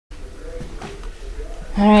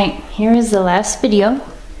Alright, here is the last video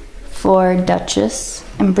for Dutchess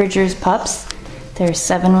and Bridger's pups. They're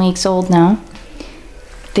 7 weeks old now.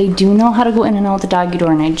 They do know how to go in and out the doggy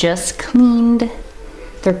door, and I just cleaned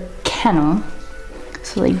their kennel.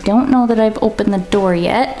 So they don't know that I've opened the door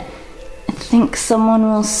yet. I think someone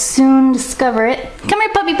will soon discover it. Come here,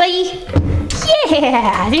 puppy buddy.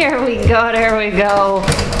 Yeah, there we go, there we go.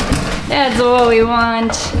 That's what we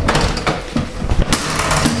want.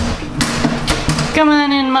 Come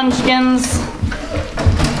on in, munchkins.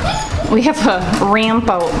 We have a ramp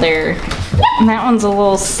out there, and that one's a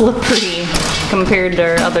little slippery compared to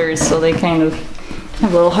our others, so they kind of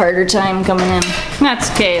have a little harder time coming in.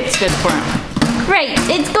 That's okay, it's good for them. Right,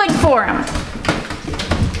 it's good for them.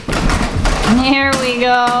 Here we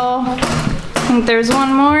go. I think there's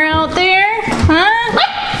one more out there,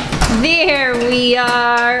 huh? There we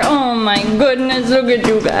are. Oh my goodness, look at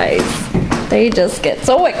you guys. They just get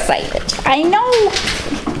so excited. I know.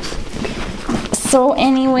 So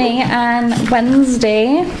anyway, on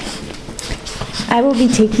Wednesday, I will be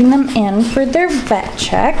taking them in for their vet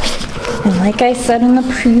check. And like I said in the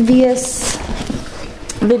previous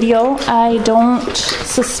video, I don't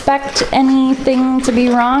suspect anything to be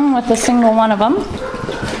wrong with a single one of them.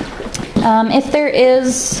 If there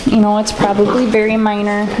is, you know, it's probably very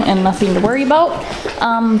minor and nothing to worry about.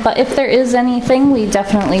 But if there is anything, we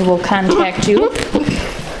definitely will contact you.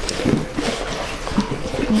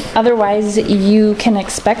 Otherwise, you can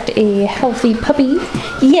expect a healthy puppy.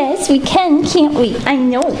 Yes, we can, can't we? I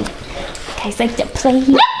know. You guys like to play.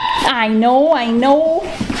 I know, I know.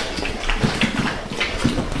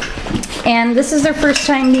 And this is their first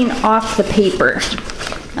time being off the paper.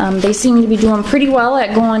 They seem to be doing pretty well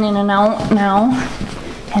at going in and out now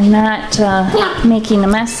and not making a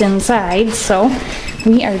mess inside. So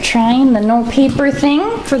we are trying the no paper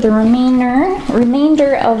thing for the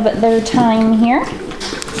remainder of their time here.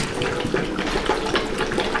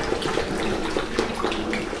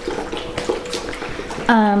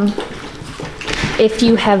 If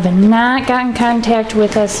you have not gotten contact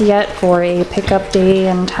with us yet for a pickup day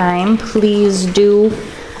and time, please do.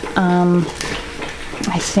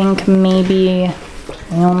 I think maybe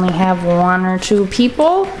we only have 1 or 2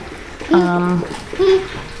 people.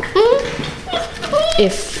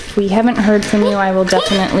 If we haven't heard from you, I will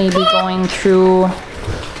definitely be going through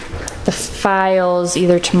the files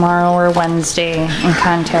either tomorrow or Wednesday and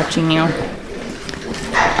contacting you.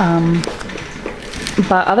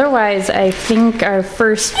 But otherwise, I think our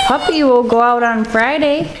first puppy will go out on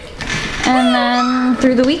Friday and then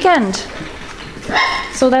through the weekend.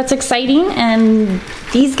 So that's exciting, and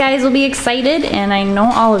these guys will be excited, and I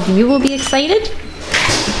know all of you will be excited.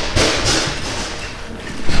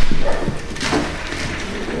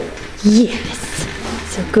 Yes,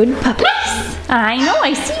 so good puppies. I know,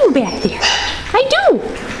 I see you back there. I do.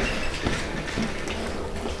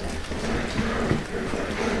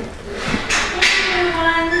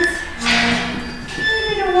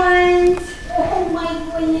 Little ones. Oh my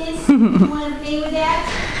goodness. You want to play with that?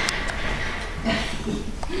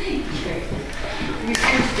 You're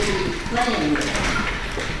supposed to be playing with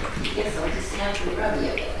it. Guess I'll just have to rub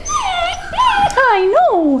you. I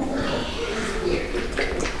know. Here.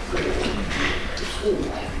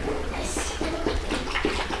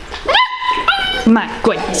 My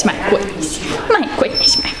goodness, my goodness. My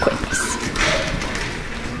goodness, my goodness.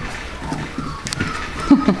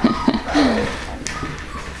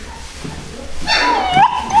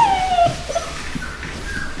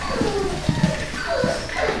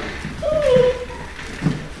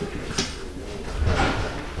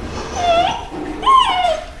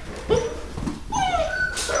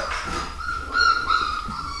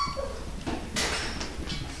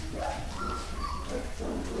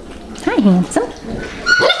 Hi, handsome.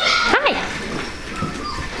 Hi.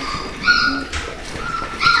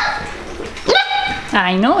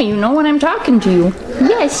 I know, you know when I'm talking to you.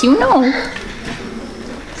 Yes, you know.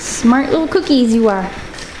 Smart little cookies you are.